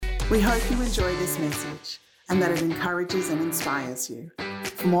We hope you enjoy this message and that it encourages and inspires you.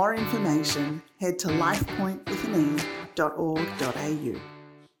 For more information, head to lifepointwithane.org.au.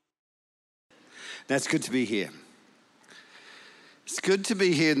 That's good to be here. It's good to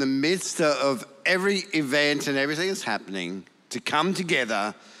be here in the midst of every event and everything that's happening, to come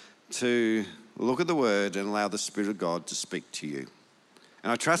together to look at the Word and allow the Spirit of God to speak to you.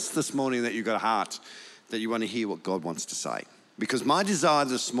 And I trust this morning that you've got a heart that you want to hear what God wants to say. Because my desire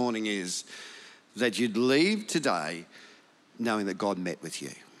this morning is that you'd leave today knowing that God met with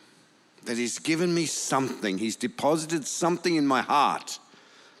you. That He's given me something. He's deposited something in my heart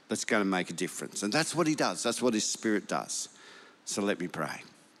that's going to make a difference. And that's what He does. That's what His Spirit does. So let me pray.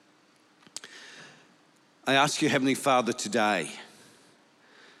 I ask you, Heavenly Father, today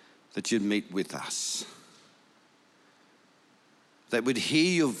that you'd meet with us. That we'd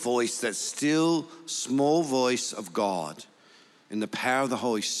hear your voice, that still small voice of God in the power of the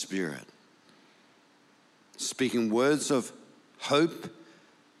Holy Spirit, speaking words of hope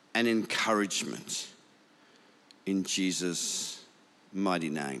and encouragement in Jesus' mighty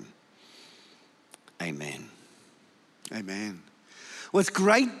name. Amen. Amen. Well, it's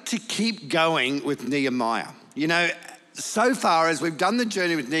great to keep going with Nehemiah. You know, so far as we've done the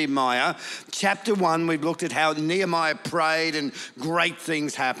journey with Nehemiah, chapter 1, we've looked at how Nehemiah prayed and great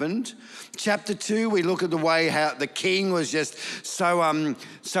things happened. Chapter 2, we look at the way how the king was just so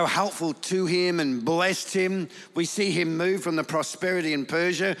helpful to him and blessed him. We see him move from the prosperity in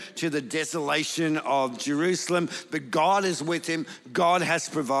Persia to the desolation of Jerusalem. But God is with him. God has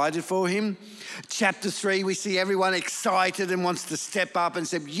provided for him. Chapter 3, we see everyone excited and wants to step up and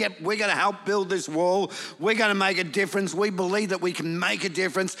say, yep, we're going to help build this wall. We're going to make a difference. We believe that we can make a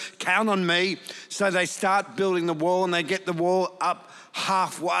difference. Count on me. So they start building the wall and they get the wall up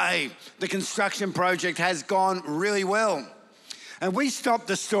halfway. The construction project has gone really well. And we stop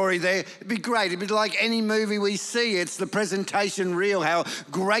the story there. It'd be great. It'd be like any movie we see. It's the presentation reel, how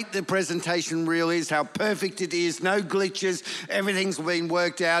great the presentation reel is, how perfect it is, no glitches, everything's been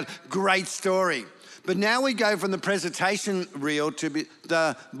worked out. Great story. But now we go from the presentation reel to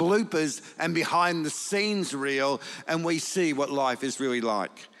the bloopers and behind the scenes reel, and we see what life is really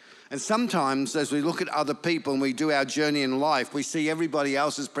like. And sometimes as we look at other people and we do our journey in life, we see everybody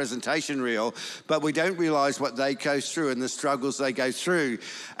else's presentation reel, but we don't realize what they go through and the struggles they go through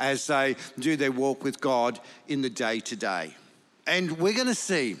as they do their walk with God in the day to day. And we're going to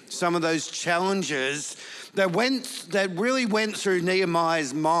see some of those challenges that really went through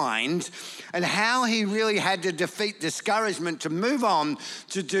Nehemiah's mind and how he really had to defeat discouragement to move on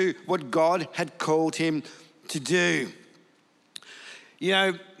to do what God had called him to do. You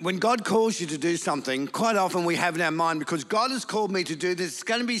know, when God calls you to do something, quite often we have in our mind, because God has called me to do this, it's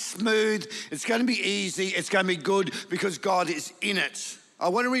going to be smooth, it's going to be easy, it's going to be good because God is in it. I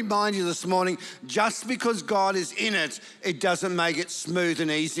want to remind you this morning, just because God is in it, it doesn't make it smooth and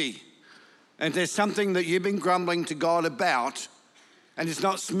easy. And if there's something that you've been grumbling to God about, and it's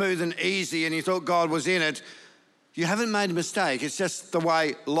not smooth and easy, and you thought God was in it, you haven't made a mistake. It's just the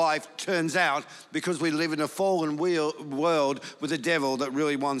way life turns out because we live in a fallen world with a devil that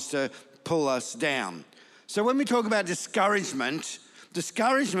really wants to pull us down. So when we talk about discouragement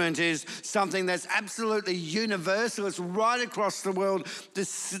is something that's absolutely universal. It's right across the world.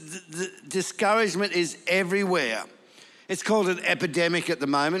 Discouragement is everywhere. It's called an epidemic at the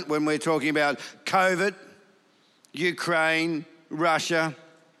moment when we're talking about COVID, Ukraine, Russia.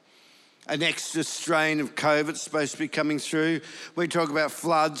 An extra strain of COVID supposed to be coming through. We talk about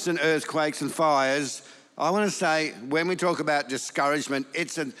floods and earthquakes and fires. I want to say, when we talk about discouragement,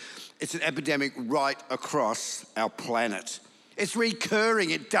 it's an epidemic right across our planet. It's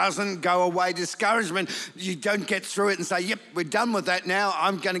recurring. It doesn't go away. Discouragement, you don't get through it and say, yep, we're done with that now.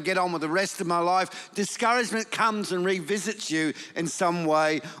 I'm going to get on with the rest of my life. Discouragement comes and revisits you in some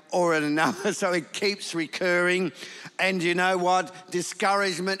way or in another. So it keeps recurring. And you know what?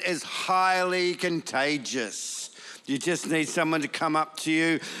 Discouragement is highly contagious. You just need someone to come up to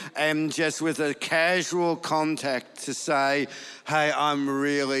you and just with a casual contact to say, hey, I'm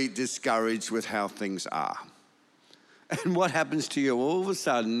really discouraged with how things are. And what happens to you? All of a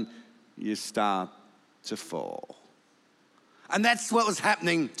sudden, you start to fall. And that's what was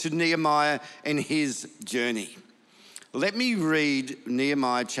happening to Nehemiah in his journey. Let me read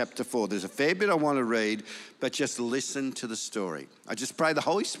Nehemiah chapter 4. There's a fair bit I want to read, but just listen to the story. I just pray the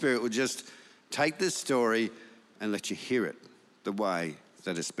Holy Spirit would just take this story and let you hear it the way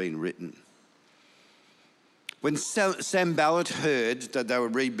that it's been written. When Sanballat heard that they were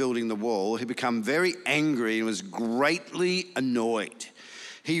rebuilding the wall, he became very angry and was greatly annoyed.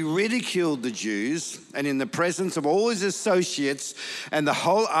 He ridiculed the Jews, and in the presence of all his associates and the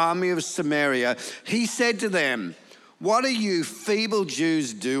whole army of Samaria, he said to them, "What are you feeble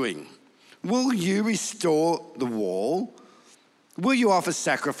Jews doing? Will you restore the wall? Will you offer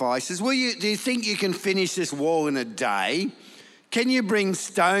sacrifices? Do you think you can finish this wall in a day? Can you bring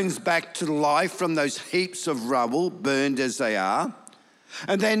stones back to life from those heaps of rubble, burned as they are?"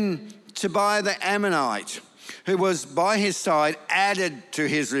 And then Tobiah the Ammonite, who was by his side, added to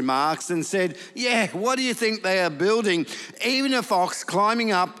his remarks and said, "Yeah, what do you think they are building? Even a fox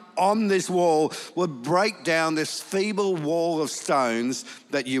climbing up on this wall would break down this feeble wall of stones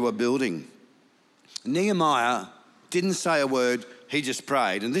that you are building." Nehemiah didn't say a word, he just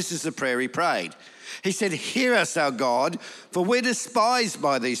prayed. And this is the prayer he prayed. He said, "Hear us, our God, for we're despised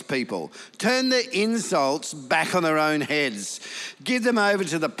by these people. Turn their insults back on their own heads. Give them over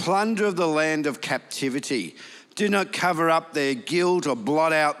to the plunder of the land of captivity. Do not cover up their guilt or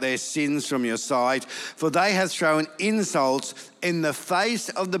blot out their sins from your sight, for they have thrown insults in the face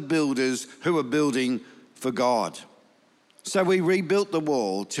of the builders who are building for God." So we rebuilt the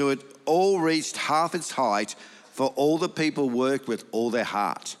wall till it all reached half its height, for all the people worked with all their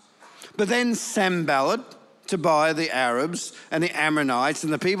heart. But then Sanballat, Tobiah the Arabs, and the Ammonites,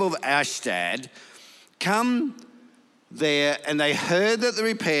 and the people of Ashdod come there, and they heard that the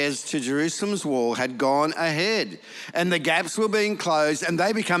repairs to Jerusalem's wall had gone ahead, and the gaps were being closed, and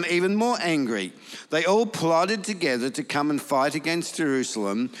they become even more angry. They all plotted together to come and fight against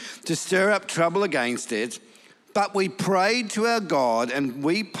Jerusalem, to stir up trouble against it. But we prayed to our God, and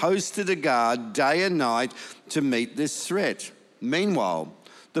we posted a guard day and night to meet this threat. Meanwhile,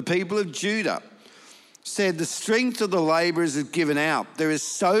 the people of Judah said, "The strength of the laborers is given out. There is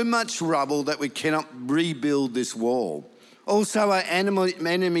so much rubble that we cannot rebuild this wall." Also, our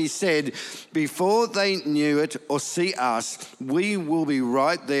enemies said, "Before they knew it or see us, we will be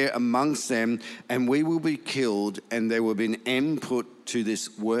right there amongst them, and we will be killed, and there will be an end put to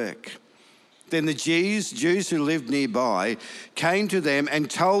this work." Then the Jews who lived nearby came to them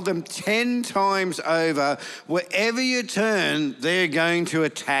and told them 10 times over, "Wherever you turn, they're going to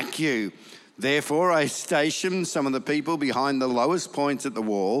attack you." Therefore, I stationed some of the people behind the lowest points at the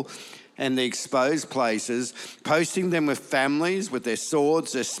wall and the exposed places, posting them with families, with their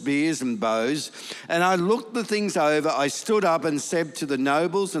swords, their spears and bows. And I looked the things over. I stood up and said to the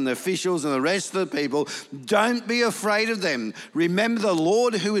nobles and the officials and the rest of the people, "Don't be afraid of them. Remember the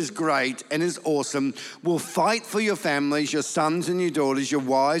Lord, who is great and is awesome, will fight for your families, your sons and your daughters, your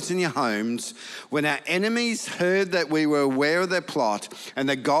wives and your homes." When our enemies heard that we were aware of their plot and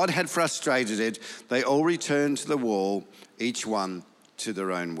that God had frustrated it, they all returned to the wall, each one to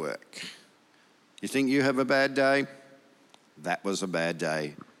their own work. You think you have a bad day? That was a bad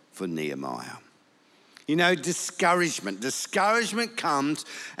day for Nehemiah. You know, discouragement comes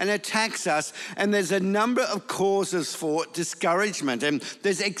and attacks us, and there's a number of causes for discouragement, and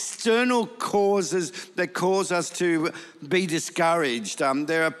there's external causes that cause us to be discouraged.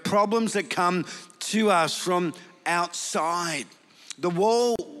 There are problems that come to us from outside. The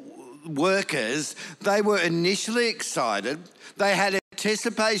wall workers, they were initially excited, they had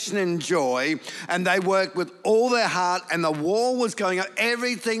anticipation and joy, and they worked with all their heart, and the wall was going up,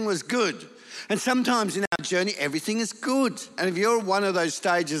 everything was good. And sometimes in our journey, everything is good. And if you're one of those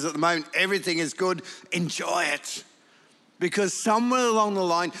stages at the moment, everything is good, enjoy it. Because somewhere along the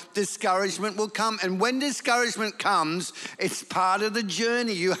line, discouragement will come. And when discouragement comes, it's part of the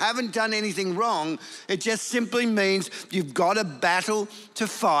journey. You haven't done anything wrong. It just simply means you've got a battle to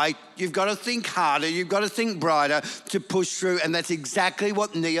fight. You've got to think harder. You've got to think brighter to push through. And that's exactly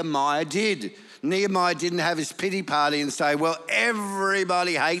what Nehemiah did. Nehemiah didn't have his pity party and say, "Well,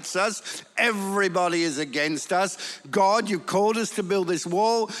 everybody hates us. Everybody is against us. God, you've called us to build this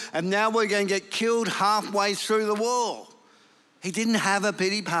wall, and now we're going to get killed halfway through the wall." He didn't have a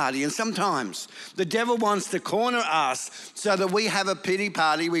pity party. And sometimes the devil wants to corner us so that we have a pity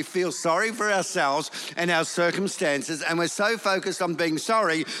party. We feel sorry for ourselves and our circumstances. And we're so focused on being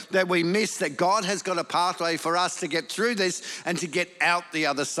sorry that we miss that God has got a pathway for us to get through this and to get out the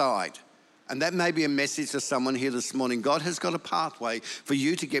other side. And that may be a message to someone here this morning. God has got a pathway for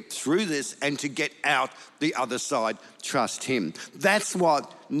you to get through this and to get out the other side. Trust him. That's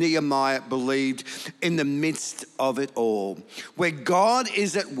what Nehemiah believed in the midst of it all. Where God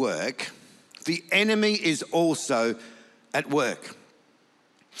is at work, the enemy is also at work.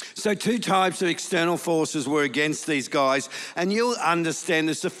 So 2 types of external forces were against these guys, and you'll understand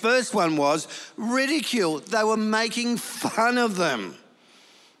this. The first one was ridicule. They were making fun of them.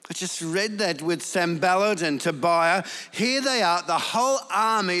 I just read that with Sanballat and Tobiah. Here they are, the whole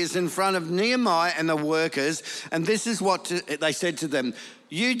army is in front of Nehemiah and the workers, and this is what they said to them: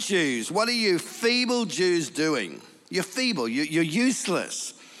 You Jews, what are you feeble Jews doing? You're feeble, you're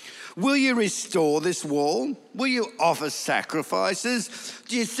useless. Will you restore this wall? Will you offer sacrifices?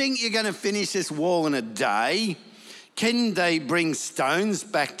 Do you think you're going to finish this wall in a day? Can they bring stones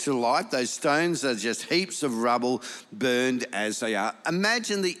back to life? Those stones are just heaps of rubble burned as they are.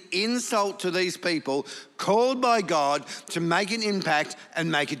 Imagine the insult to these people called by God to make an impact and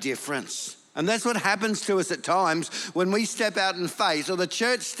make a difference. And that's what happens to us at times when we step out in faith, or the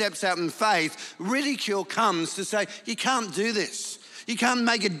church steps out in faith. Ridicule comes to say, you can't do this. You can't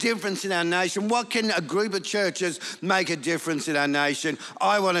make a difference in our nation. What can a group of churches make a difference in our nation?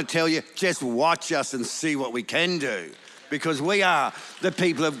 I want to tell you, just watch us and see what we can do, because we are the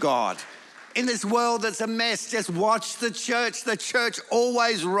people of God. In this world that's a mess, just watch the church. The church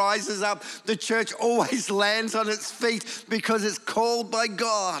always rises up. The church always lands on its feet because it's called by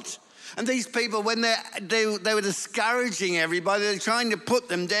God. And these people, when they were discouraging everybody, they're trying to put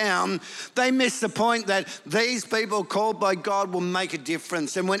them down, they miss the point that these people called by God will make a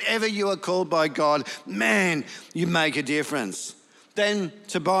difference. And whenever you are called by God, man, you make a difference. Then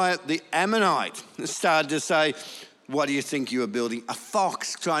Tobiah the Ammonite started to say, what do you think you are building? A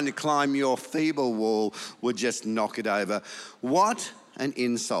fox trying to climb your feeble wall would just knock it over. What an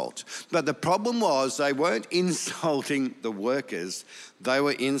insult. But the problem was they weren't insulting the workers, they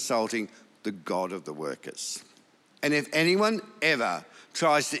were insulting the God of the workers. And if anyone ever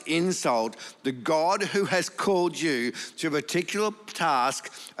tries to insult the God who has called you to a particular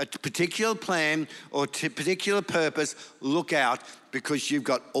task, a particular plan, or to a particular purpose, look out, because you've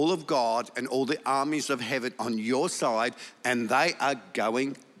got all of God and all the armies of heaven on your side, and they are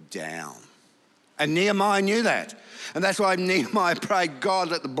going down. And Nehemiah knew that. And that's why Nehemiah prayed, God,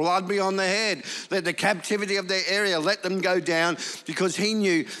 let the blood be on their head. Let the captivity of their area, let them go down, because he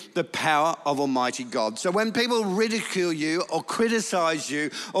knew the power of Almighty God. So when people ridicule you or criticize you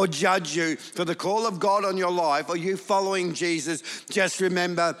or judge you for the call of God on your life, or you following Jesus, just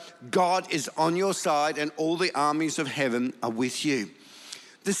remember God is on your side and all the armies of heaven are with you.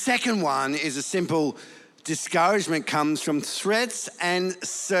 The second one is a simple discouragement comes from threats and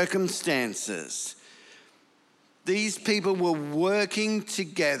circumstances. These people were working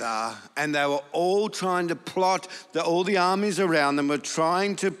together and they were all trying to plot, all the armies around them were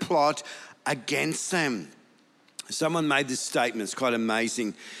trying to plot against them. Someone made this statement, it's quite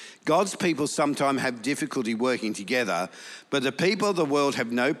amazing. God's people sometimes have difficulty working together, but the people of the world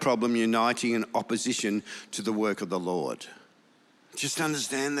have no problem uniting in opposition to the work of the Lord. Just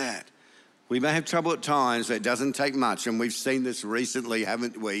understand that. We may have trouble at times, but it doesn't take much. And we've seen this recently,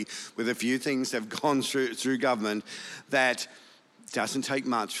 haven't we, with a few things that have gone through government, that it doesn't take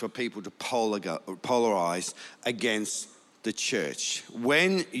much for people to polarize against the church.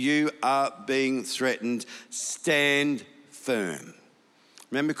 When you are being threatened, stand firm.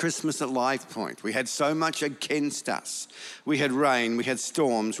 Remember Christmas at Life Point? We had so much against us. We had rain, we had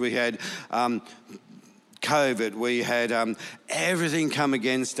storms, we had COVID, we had everything come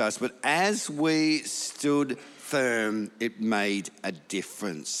against us, but as we stood firm, it made a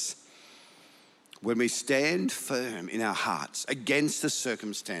difference. When we stand firm in our hearts against the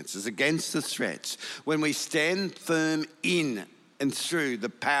circumstances, against the threats, when we stand firm in and through the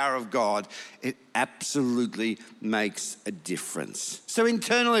power of God, it absolutely makes a difference. So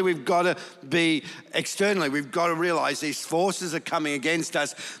internally, we've got to be, externally, we've got to realize these forces are coming against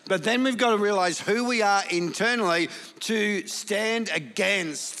us, but then we've got to realize who we are internally to stand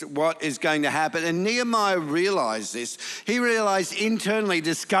against what is going to happen. And Nehemiah realized this. He realized internally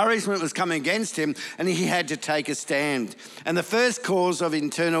discouragement was coming against him and he had to take a stand. And the first cause of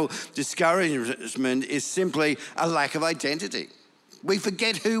internal discouragement is simply a lack of identity. We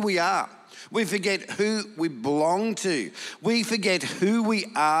forget who we are. We forget who we belong to. We forget who we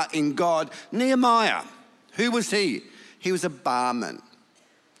are in God. Nehemiah, who was he? He was a barman.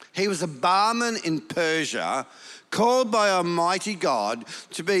 He was a barman in Persia, called by Almighty God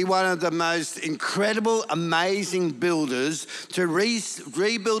to be one of the most incredible, amazing builders to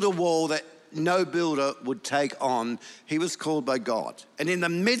rebuild a wall that no builder would take on. He was called by God. And in the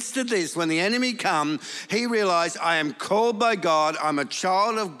midst of this, when the enemy come, he realized, I am called by God. I'm a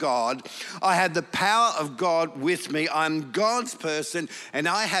child of God. I have the power of God with me. I'm God's person and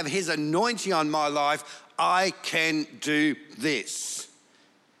I have his anointing on my life. I can do this.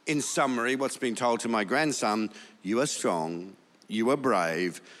 In summary, what's been told to my grandson, you are strong, you are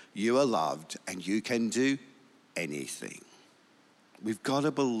brave, you are loved, and you can do anything. We've got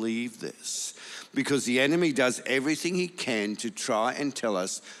to believe this because the enemy does everything he can to try and tell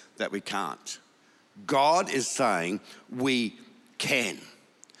us that we can't. God is saying we can.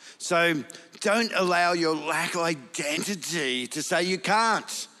 So Don't allow your lack of identity to say you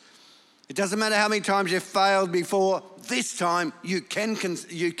can't. It doesn't matter how many times you've failed before. This time you can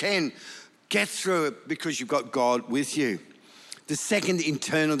get through it because you've got God with you. The second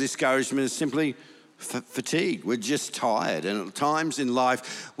internal discouragement is simply fatigue. We're just tired. And at times in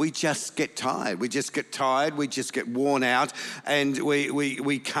life, we just get tired. We just get worn out, and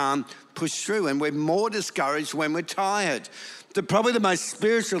we can't push through. And we're more discouraged when we're tired. Probably the most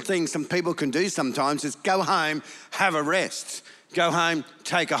spiritual thing some people can do sometimes is go home, have a rest. Go home,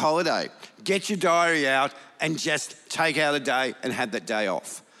 take a holiday. Get your diary out and just take out a day and have that day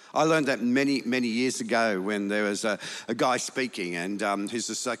off. I learned that many, many years ago when there was a guy speaking, and he's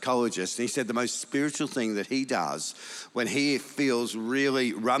a psychologist, and he said the most spiritual thing that he does when he feels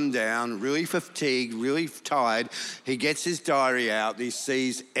really run down, really fatigued, really tired, he gets his diary out, he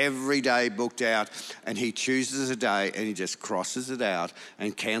sees every day booked out, and he chooses a day and he just crosses it out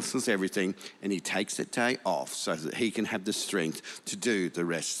and cancels everything, and he takes that day off so that he can have the strength to do the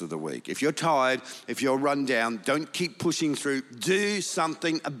rest of the week. If you're tired, if you're run down, don't keep pushing through. Do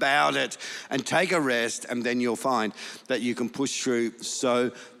something about it and take a rest, and then you'll find that you can push through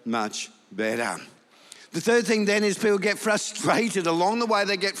so much better. The third thing then is people get frustrated. Along the way,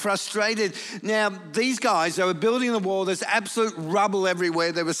 they get frustrated. Now, these guys, they were building the wall. There's absolute rubble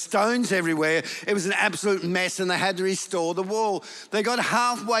everywhere. There were stones everywhere. It was an absolute mess, and they had to restore the wall. They got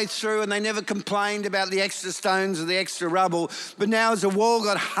halfway through, and they never complained about the extra stones or the extra rubble. But now as the wall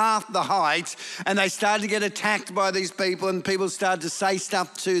got half the height, and they started to get attacked by these people, and people started to say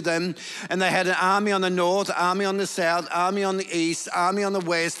stuff to them, and they had an army on the north, army on the south, army on the east, army on the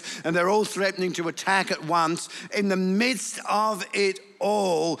west, and they're all threatening to attack at once. In the midst of it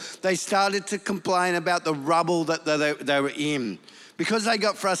all, they started to complain about the rubble that they were in. Because they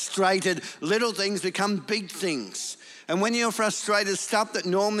got frustrated, little things become big things. And when you're frustrated, stuff that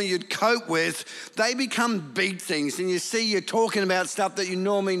normally you'd cope with, they become big things. And you see, you're talking about stuff that you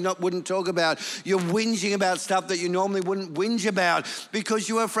normally wouldn't talk about. You're whinging about stuff that you normally wouldn't whinge about because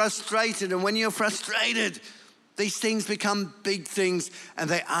you are frustrated. And when you're frustrated, these things become big things, and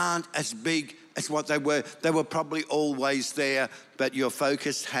they aren't as big as what they were. They were probably always there, but your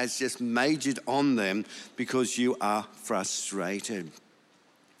focus has just majored on them because you are frustrated.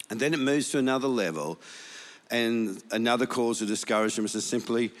 And then it moves to another level, and another cause of discouragement is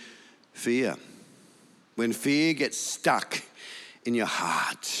simply fear. When fear gets stuck in your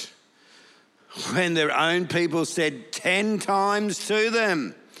heart, when their own people said 10 times to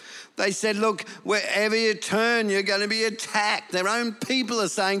them, they said, look, wherever you turn, you're going to be attacked. Their own people are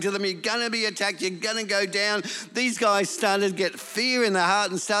saying to them, you're going to be attacked, you're going to go down. These guys started to get fear in their heart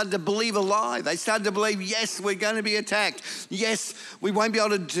and started to believe a lie. They started to believe, yes, we're going to be attacked. Yes, we won't be able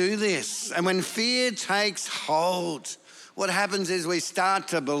to do this. And when fear takes hold, what happens is we start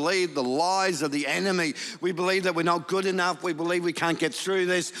to believe the lies of the enemy. We believe that we're not good enough. We believe we can't get through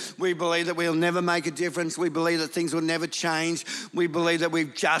this. We believe that we'll never make a difference. We believe that things will never change. We believe that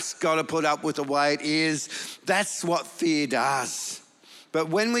we've just got to put up with the way it is. That's what fear does. But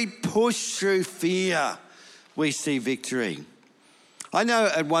when we push through fear, we see victory. I know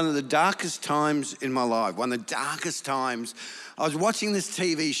at one of the darkest times in my life, I was watching this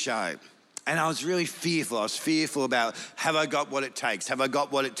TV show. And I was really fearful. I was fearful about, have I got what it takes? Have I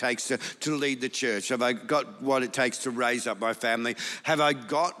got what it takes to lead the church? Have I got what it takes to raise up my family? Have I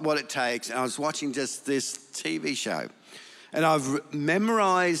got what it takes? And I was watching just this TV show. And I've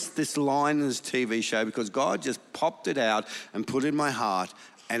memorized this line in this TV show because God just popped it out and put it in my heart,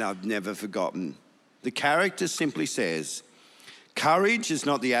 and I've never forgotten. The character simply says, courage is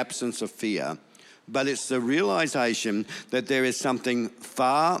not the absence of fear, but it's the realization that there is something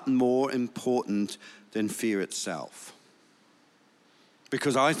far more important than fear itself.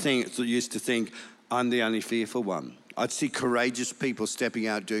 Because I used to think I'm the only fearful one. I'd see courageous people stepping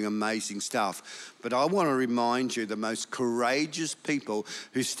out doing amazing stuff. But I want to remind you, the most courageous people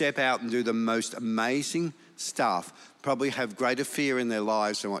who step out and do the most amazing stuff probably have greater fear in their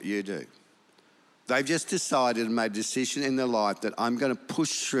lives than what you do. They've just decided and made a decision in their life that I'm going to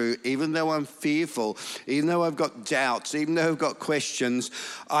push through, even though I'm fearful, even though I've got doubts, even though I've got questions,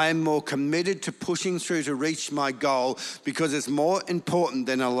 I am more committed to pushing through to reach my goal because it's more important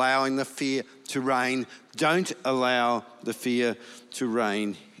than allowing the fear to reign. Don't allow the fear to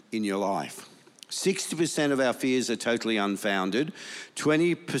reign in your life. 60% of our fears are totally unfounded.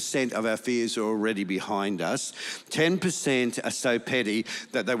 20% of our fears are already behind us. 10% are so petty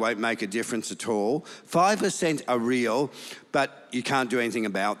that they won't make a difference at all. 5% are real, but you can't do anything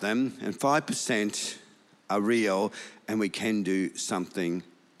about them. And 5% are real, and we can do something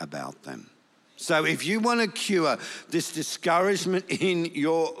about them. So if you want to cure this discouragement in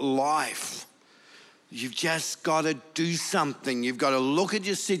your life, You've just got to do something. You've got to look at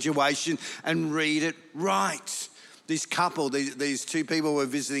your situation and read it right. This couple, these two people were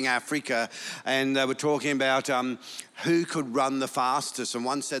visiting Africa, and they were talking about who could run the fastest. And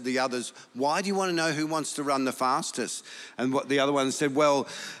one said to the others, why do you want to know who wants to run the fastest? And what the other one said, well,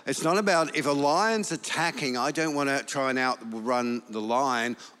 it's not about if a lion's attacking, I don't want to try and outrun the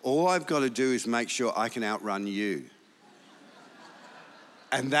lion. All I've got to do is make sure I can outrun you.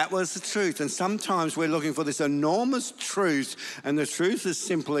 And that was the truth. And sometimes we're looking for this enormous truth, and the truth is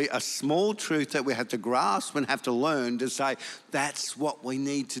simply a small truth that we have to grasp and have to learn to say, that's what we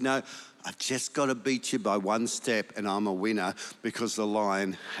need to know. I've just got to beat you by one step and I'm a winner because the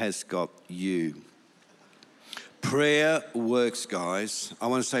lion has got you. Prayer works, guys. I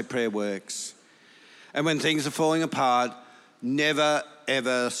want to say prayer works. And when things are falling apart, never,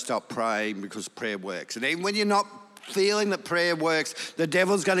 ever stop praying because prayer works. And even when you're not feeling that prayer works, the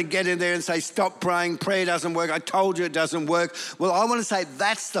devil's going to get in there and say, stop praying, prayer doesn't work, I told you it doesn't work. Well, I want to say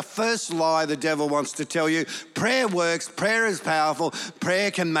that's the first lie the devil wants to tell you. Prayer works, prayer is powerful,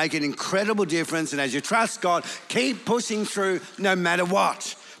 prayer can make an incredible difference, and as you trust God, keep pushing through no matter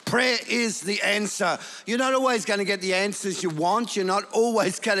what. Prayer is the answer. You're not always going to get the answers you want. You're not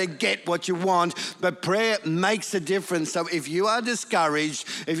always going to get what you want, but prayer makes a difference. So if you are discouraged,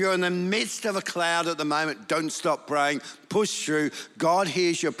 if you're in the midst of a cloud at the moment, don't stop praying. Push through. God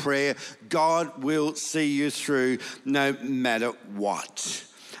hears your prayer. God will see you through no matter what.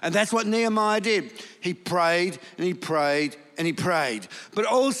 And that's what Nehemiah did. He prayed and he prayed and he prayed. But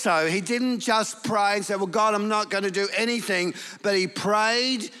also, he didn't just pray and say, well, God, I'm not going to do anything. But he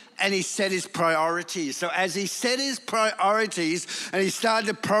prayed and he set his priorities. So as he set his priorities and he started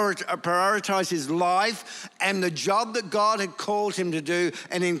to prioritize his life and the job that God had called him to do,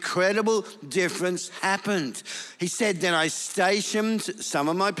 an incredible difference happened. He said, then I stationed some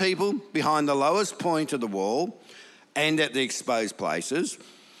of my people behind the lowest point of the wall and at the exposed places.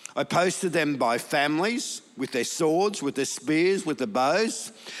 I posted them by families, with their swords, with their spears, with their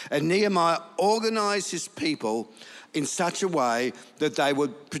bows. And Nehemiah organized his people in such a way that they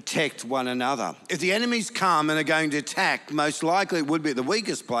would protect one another. If the enemies come and are going to attack, most likely it would be at the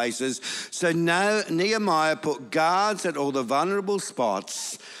weakest places. So Nehemiah put guards at all the vulnerable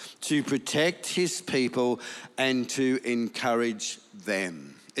spots to protect his people and to encourage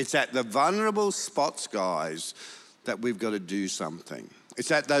them. It's at the vulnerable spots, guys, that we've got to do something. It's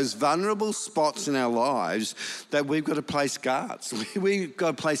at those vulnerable spots in our lives that we've got to place guards. We've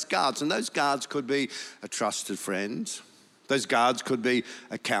got to place guards, and those guards could be a trusted friend. Those guards could be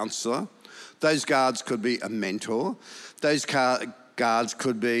a counselor. Those guards could be a mentor. Those guards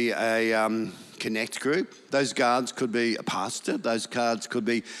could be a connect group. Those guards could be a pastor. Those guards could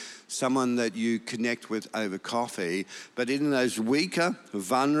be someone that you connect with over coffee. But in those weaker,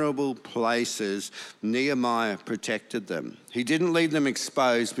 vulnerable places, Nehemiah protected them. He didn't leave them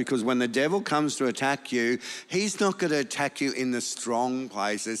exposed, because when the devil comes to attack you, he's not going to attack you in the strong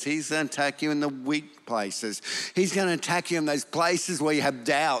places. He's going to attack you in the weak places. He's going to attack you in those places where you have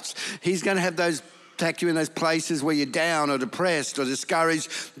doubts. He's going to attack you in those places where you're down or depressed or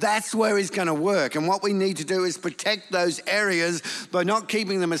discouraged. That's where he's going to work. And what we need to do is protect those areas by not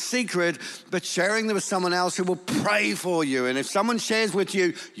keeping them a secret, but sharing them with someone else who will pray for you. And if someone shares with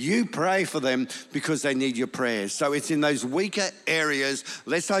you, you pray for them because they need your prayers. So it's in those weaker areas.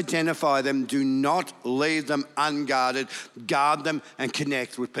 Let's identify them. Do not leave them unguarded. Guard them and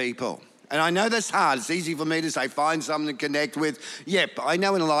connect with people. And I know that's hard. It's easy for me to say, find someone to connect with. Yep, I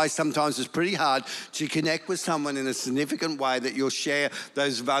know in life sometimes it's pretty hard to connect with someone in a significant way that you'll share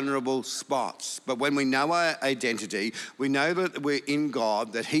those vulnerable spots. But when we know our identity, we know that we're in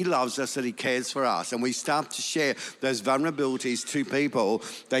God, that He loves us, that He cares for us, and we start to share those vulnerabilities to people,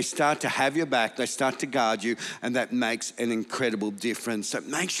 they start to have your back, they start to guard you, and that makes an incredible difference. So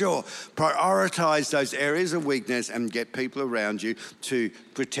make sure, prioritize those areas of weakness and get people around you to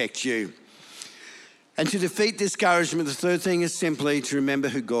protect you. And to defeat discouragement, the third thing is simply to remember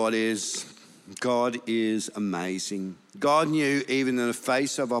who God is. God is amazing. God knew, even in the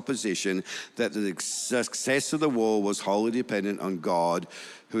face of opposition, that the success of the war was wholly dependent on God,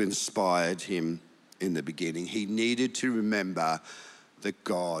 who inspired him in the beginning. He needed to remember that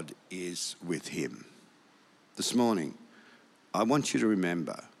God is with him. This morning, I want you to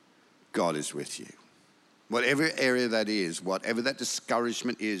remember God is with you. Whatever area that is, whatever that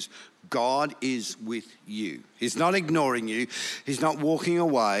discouragement is, God is with you. He's not ignoring you. He's not walking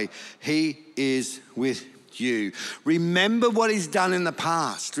away. He is with you. Remember what he's done in the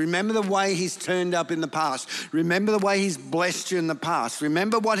past. Remember the way he's turned up in the past. Remember the way he's blessed you in the past.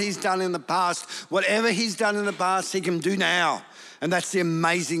 Remember what he's done in the past. Whatever he's done in the past, he can do now. And that's the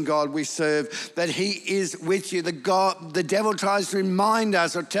amazing God we serve, that he is with you. The devil tries to remind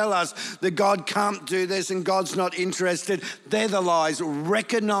us or tell us that God can't do this and God's not interested. They're the lies.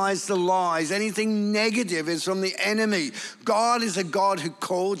 Recognize the lies. Anything negative is from the enemy. God is a God who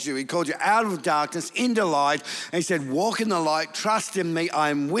called you. He called you out of darkness into light. And he said, walk in the light, trust in me.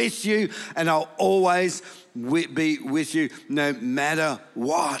 I'm with you and I'll always be with you no matter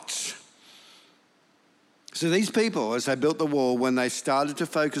what. So these people, as they built the wall, when they started to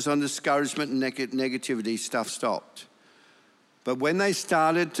focus on discouragement and negativity, stuff stopped. But when they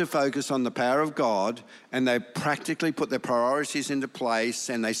started to focus on the power of God and they practically put their priorities into place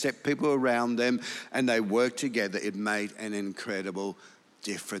and they set people around them and they worked together, it made an incredible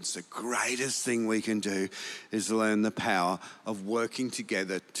difference. The greatest thing we can do is learn the power of working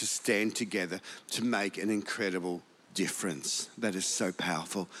together, to stand together, to make an incredible difference. That is so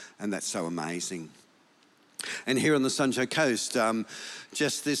powerful and that's so amazing. And here on the Sunshine Coast,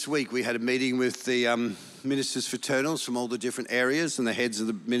 just this week, we had a meeting with the ministers' fraternals from all the different areas and the heads of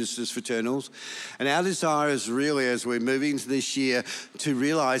the ministers' fraternals. And our desire is really, as we're moving into this year, to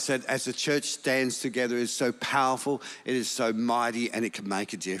realise that as the church stands together, it's so powerful, it is so mighty, and it can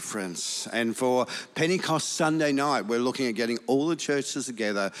make a difference. And for Pentecost Sunday night, we're looking at getting all the churches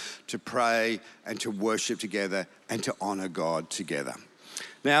together to pray and to worship together and to honour God together.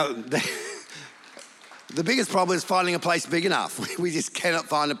 Now, the biggest problem is finding a place big enough. We just cannot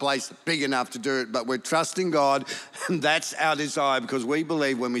find a place big enough to do it, but we're trusting God, and that's our desire, because we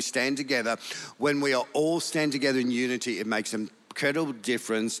believe when we stand together, when we are all stand together in unity, it makes an incredible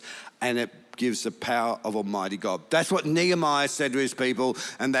difference, and it gives the power of Almighty God. That's what Nehemiah said to his people,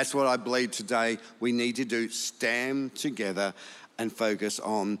 and that's what I believe today we need to do, stand together and focus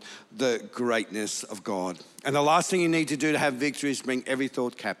on the greatness of God. And the last thing you need to do to have victory is bring every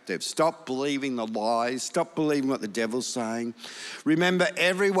thought captive. Stop believing the lies. Stop believing what the devil's saying. Remember,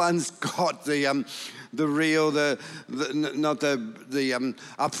 everyone's got the reel, not the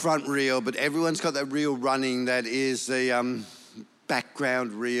upfront reel, but everyone's got that reel running that is the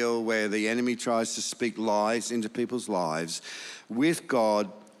background reel where the enemy tries to speak lies into people's lives. With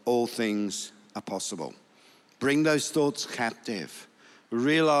God, all things are possible. Bring those thoughts captive.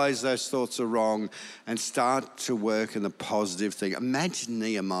 Realize those thoughts are wrong and start to work in the positive thing. Imagine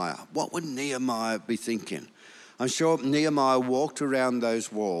Nehemiah. What would Nehemiah be thinking? I'm sure Nehemiah walked around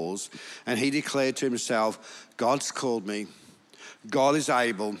those walls and he declared to himself, God's called me. God is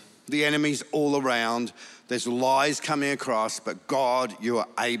able. The enemy's all around. There's lies coming across, but God, you are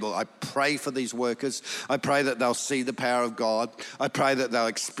able. I pray for these workers. I pray that they'll see the power of God. I pray that they'll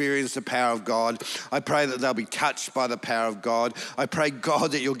experience the power of God. I pray that they'll be touched by the power of God. I pray,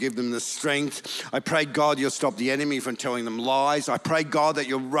 God, that you'll give them the strength. I pray, God, you'll stop the enemy from telling them lies. I pray, God, that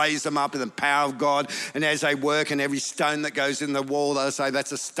you'll raise them up in the power of God. And as they work, and every stone that goes in the wall, they'll say,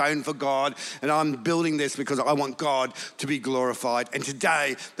 that's a stone for God. And I'm building this because I want God to be glorified. And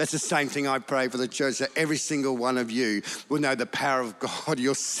today, that's the same thing I pray for the church, that every single one of you will know the power of God.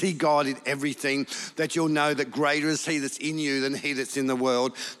 You'll see God in everything, that you'll know that greater is he that's in you than he that's in the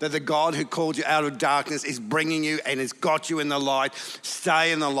world, that the God who called you out of darkness is bringing you and has got you in the light.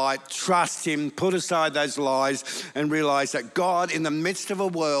 Stay in the light, trust him, put aside those lies and realize that God, in the midst of a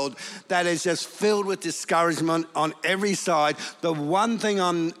world that is just filled with discouragement on every side, the one thing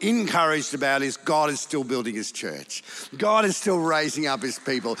I'm encouraged about is God is still building his church. God is still raising up his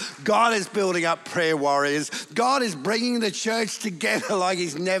people. God is building up prayer warriors. God is bringing the church together like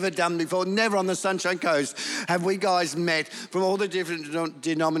he's never done before. Never on the Sunshine Coast have we guys met from all the different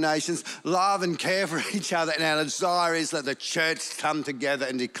denominations, love and care for each other. And our desire is that the church come together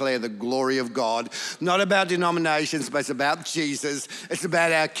and declare the glory of God. Not about denominations, but it's about Jesus. It's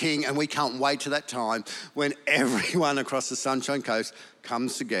about our King. And we can't wait to that time when everyone across the Sunshine Coast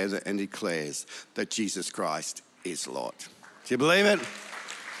comes together and declares that Jesus Christ is Lord. Do you believe it?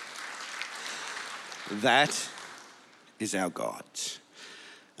 That is our God.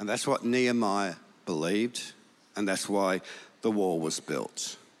 And that's what Nehemiah believed, and that's why the wall was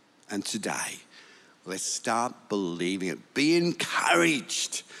built. And today, let's start believing it. Be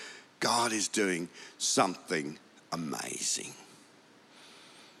encouraged. God is doing something amazing.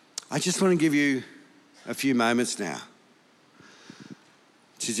 I just want to give you a few moments now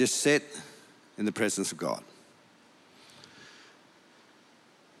to just sit in the presence of God.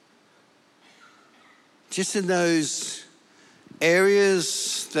 Just in those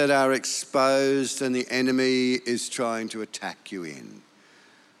areas that are exposed and the enemy is trying to attack you in,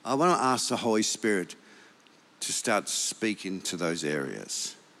 I want to ask the Holy Spirit to start speaking to those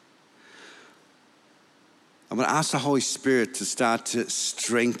areas. I want to ask the Holy Spirit to start to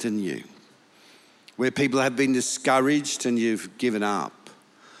strengthen you where people have been discouraged and you've given up,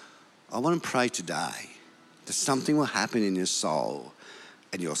 I want to pray today that something will happen in your soul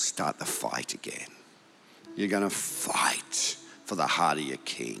and you'll start the fight again. You're going to fight for the heart of your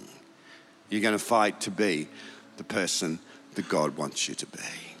King. You're going to fight to be the person that God wants you to be.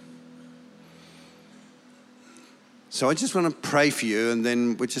 So I just want to pray for you, and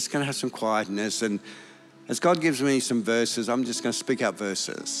then we're just going to have some quietness. And as God gives me some verses, I'm just going to speak out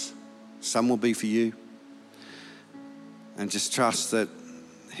verses. Some will be for you. And just trust that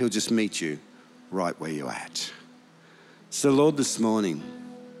he'll just meet you right where you're at. So Lord, this morning,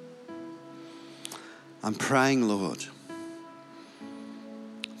 I'm praying, Lord,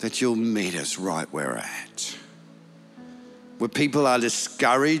 that you'll meet us right where we're at. Where people are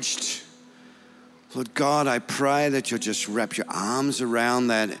discouraged, Lord God, I pray that you'll just wrap your arms around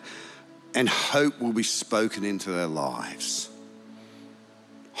that and hope will be spoken into their lives.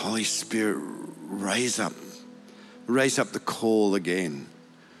 Holy Spirit, raise up the call again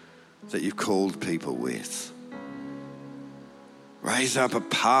that you've called people with. Raise up a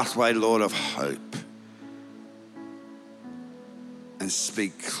pathway, Lord, of hope. And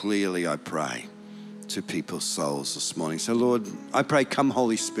speak clearly, I pray, to people's souls this morning. So, Lord, I pray, come,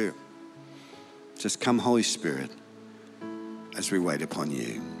 Holy Spirit. Just come, Holy Spirit, as we wait upon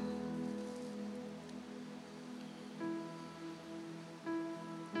you.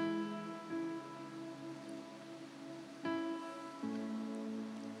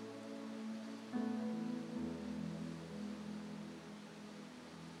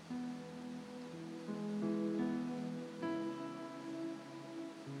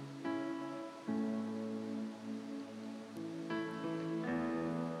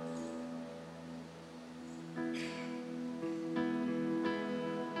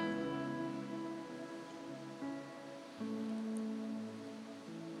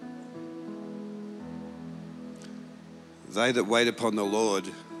 They that wait upon the Lord,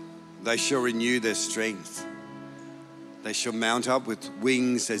 they shall renew their strength. They shall mount up with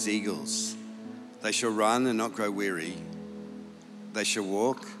wings as eagles. They shall run and not grow weary. They shall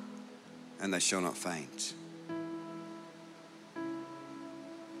walk and they shall not faint.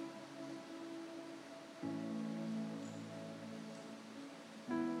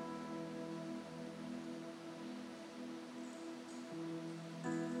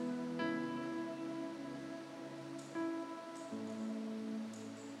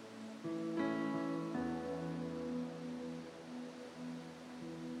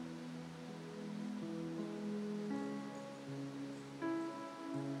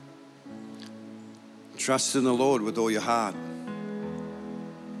 Trust in the Lord with all your heart.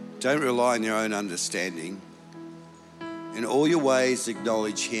 Don't rely on your own understanding. In all your ways,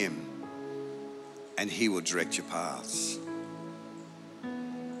 acknowledge him, and he will direct your paths.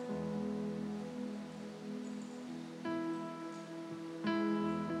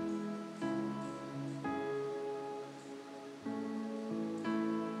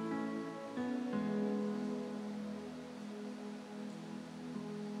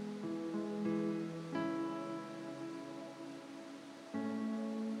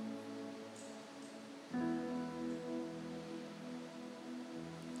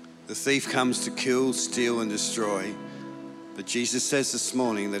 The thief comes to kill, steal, and destroy. But Jesus says this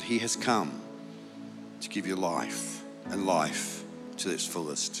morning that he has come to give you life, and life to its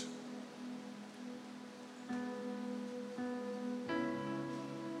fullest.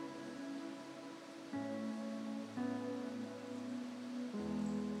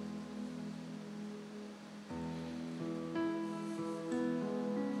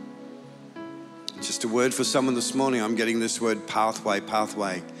 Just a word for someone this morning. I'm getting this word pathway.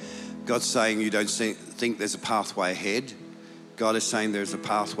 God's saying you don't think there's a pathway ahead. God is saying there's a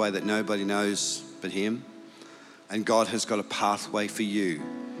pathway that nobody knows but him. And God has got a pathway for you.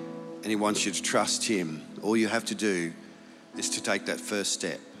 And he wants you to trust him. All you have to do is to take that first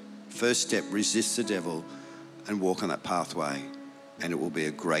step. First step, resist the devil and walk on that pathway. And it will be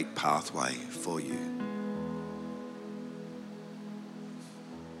a great pathway for you.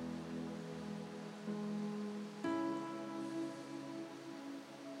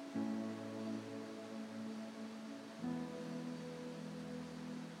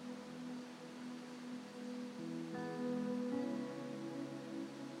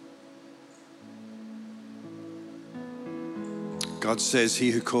 God says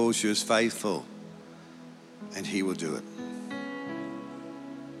he who calls you is faithful, and he will do it.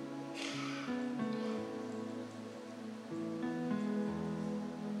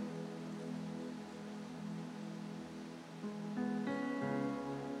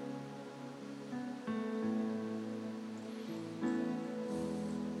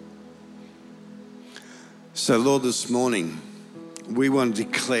 So, Lord, this morning, we want to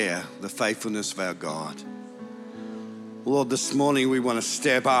declare the faithfulness of our God. Lord, this morning we want to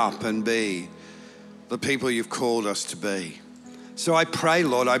step up and be the people you've called us to be. So I pray,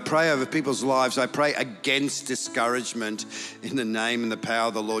 Lord, I pray over people's lives. I pray against discouragement in the name and the power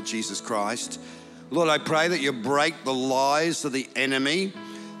of the Lord Jesus Christ. Lord, I pray that you break the lies of the enemy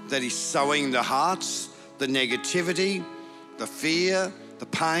that is sowing the hearts, the negativity, the fear, the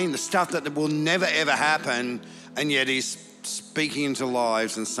pain, the stuff that will never ever happen, and yet he's speaking into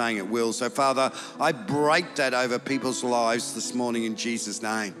lives and saying it will. So, Father, I break that over people's lives this morning in Jesus'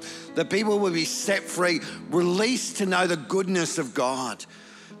 name. That people will be set free, released to know the goodness of God,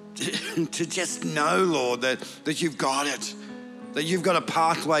 to just know, Lord, that you've got it, that you've got a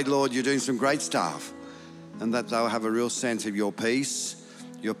pathway, Lord, you're doing some great stuff, and that they'll have a real sense of your peace,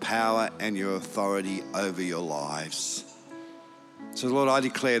 your power, and your authority over your lives. So, Lord, I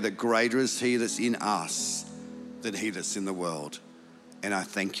declare that greater is he that's in us than he that's in the world. And I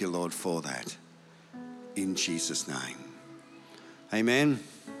thank you, Lord, for that. In Jesus' name. Amen.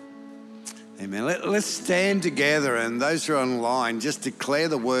 Amen. Let's stand together, and those who are online, just declare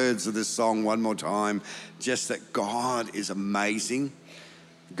the words of this song one more time. Just that God is amazing.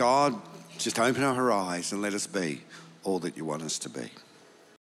 God, just open our eyes and let us be all that you want us to be.